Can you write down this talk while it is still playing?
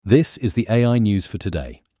This is the AI news for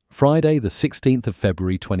today, Friday, the 16th of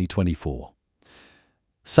February 2024.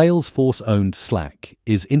 Salesforce-owned Slack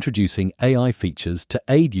is introducing AI features to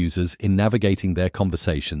aid users in navigating their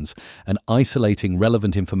conversations and isolating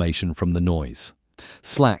relevant information from the noise.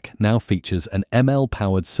 Slack now features an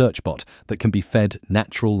ML-powered search bot that can be fed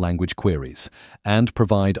natural language queries and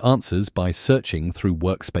provide answers by searching through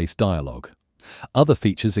workspace dialogue. Other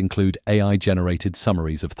features include AI-generated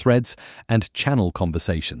summaries of threads and channel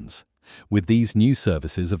conversations, with these new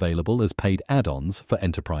services available as paid add-ons for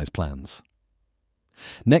enterprise plans.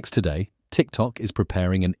 Next today, TikTok is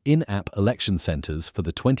preparing an in-app election centers for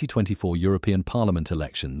the 2024 European Parliament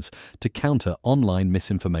elections to counter online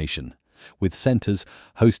misinformation, with centers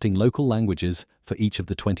hosting local languages for each of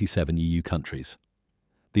the 27 EU countries.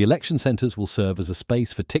 The election centers will serve as a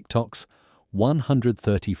space for TikTok's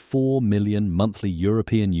 134 million monthly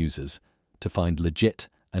European users to find legit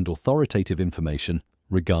and authoritative information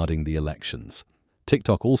regarding the elections.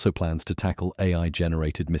 TikTok also plans to tackle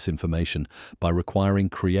AI-generated misinformation by requiring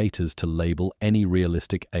creators to label any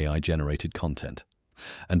realistic AI-generated content.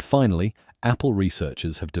 And finally, Apple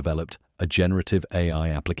researchers have developed a generative AI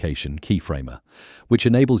application, Keyframer, which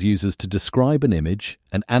enables users to describe an image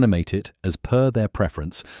and animate it as per their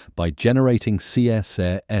preference by generating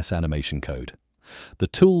CSS animation code. The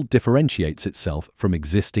tool differentiates itself from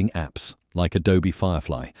existing apps, like Adobe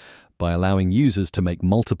Firefly, by allowing users to make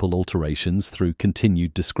multiple alterations through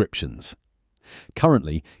continued descriptions.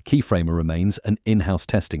 Currently, Keyframer remains an in-house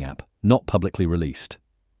testing app, not publicly released.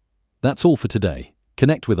 That's all for today.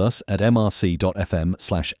 Connect with us at mrc.fm/AI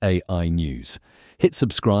news. Hit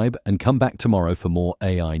subscribe and come back tomorrow for more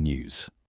AI news.